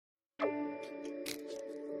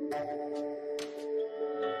Hello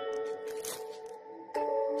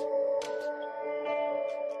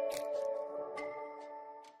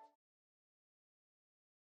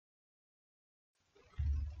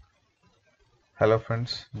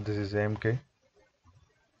friends, this is AMK.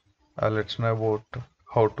 Let's know about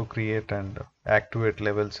how to create and activate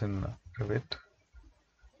levels in Revit.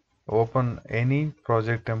 Open any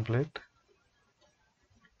project template.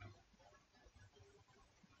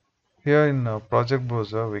 Here in project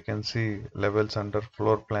browser we can see levels under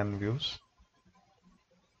floor plan views.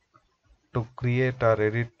 To create or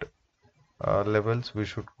edit levels we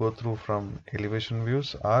should go through from elevation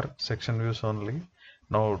views or section views only.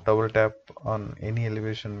 Now double tap on any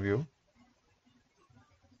elevation view.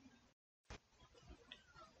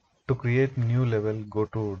 To create new level, go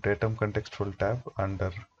to Datum Contextual tab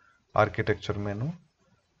under Architecture menu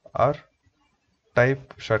or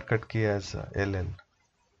type shortcut key as LL.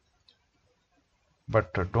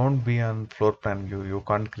 But don't be on floor plan view. You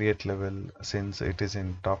can't create level since it is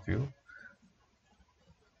in top view.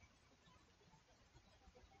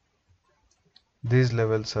 These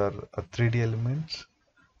levels are 3D elements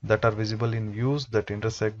that are visible in views that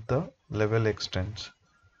intersect the level extents.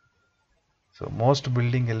 So most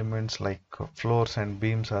building elements like floors and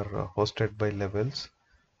beams are hosted by levels.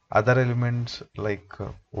 Other elements like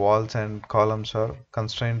walls and columns are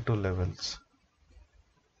constrained to levels.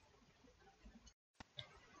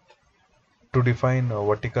 To define a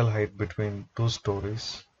vertical height between two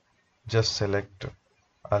stories, just select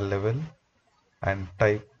a level and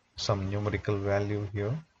type some numerical value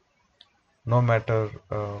here. No matter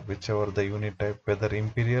whichever the unit type, whether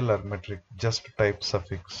imperial or metric, just type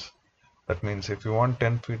suffix. That means if you want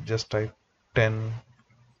 10 feet, just type 10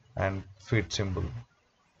 and feet symbol.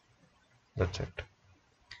 That's it.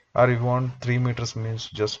 Or if you want 3 meters means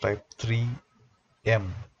just type 3m.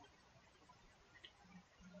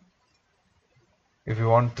 If you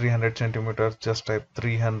want 300 centimeters, just type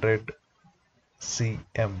 300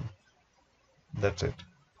 cm. That's it.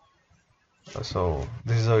 So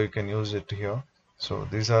this is how you can use it here. So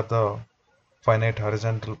these are the finite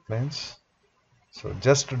horizontal planes. So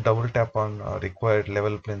just double tap on required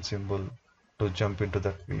level plane symbol to jump into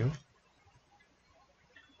that view.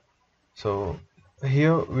 So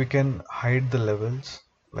here we can hide the levels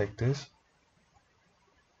like this,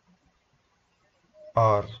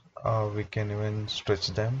 or we can even stretch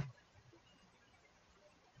them.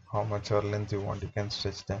 How much or length you want, you can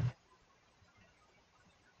stretch them.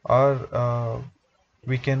 Or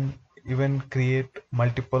we can even create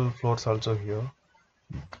multiple floors also here.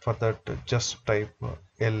 For that, just type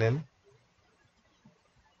LL.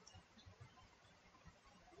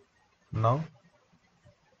 Now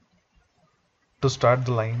to start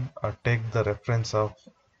the line, take the reference of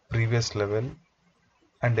previous level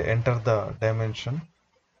and enter the dimension.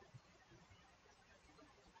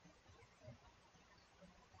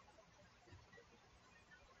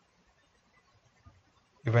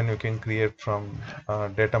 Even you can create from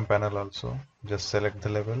datum panel also. Just select the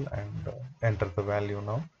level and enter the value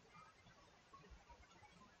now.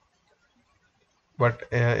 But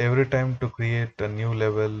every time to create a new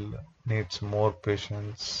level needs more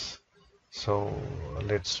patience. So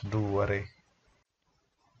let's do array.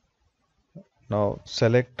 Now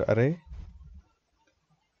select array.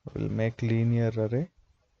 We'll make linear array.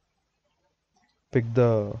 Pick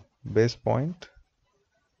the base point.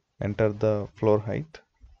 Enter the floor height.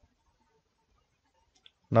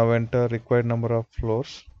 Now enter required number of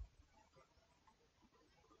floors.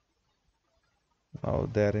 Now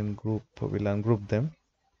they are in group. We'll ungroup them.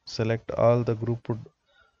 Select all the grouped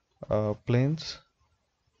planes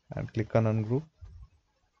and click on ungroup.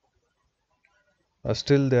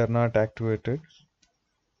 Still they are not activated.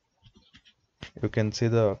 You can see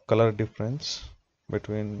the color difference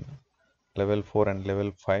between level 4 and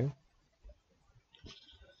level 5.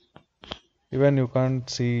 Even you can't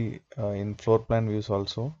see in floor plan views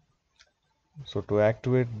also. So to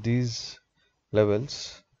activate these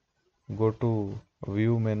levels, go to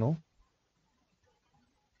view menu,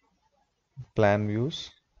 plan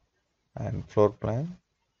views and floor plan.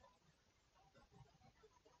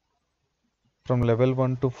 From level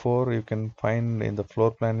 1 to 4 you can find in the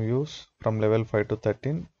floor plan views. From level 5 to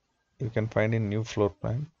 13 you can find in new floor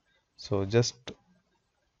plan. So just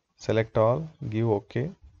select all, give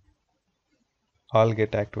OK. All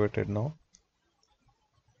get activated now.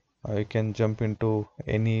 You can jump into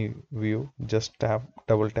any view, just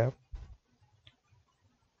double tap.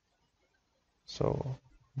 So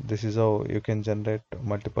this is how you can generate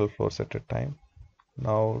multiple floors at a time.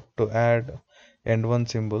 Now to add end one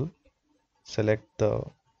symbol, select the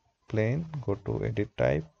plane, go to edit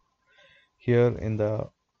type. Here in the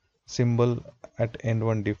symbol at end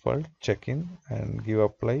one default, check in and give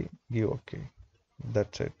apply, give OK.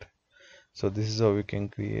 That's it. So this is how we can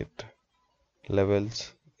create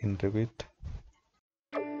levels in Revit.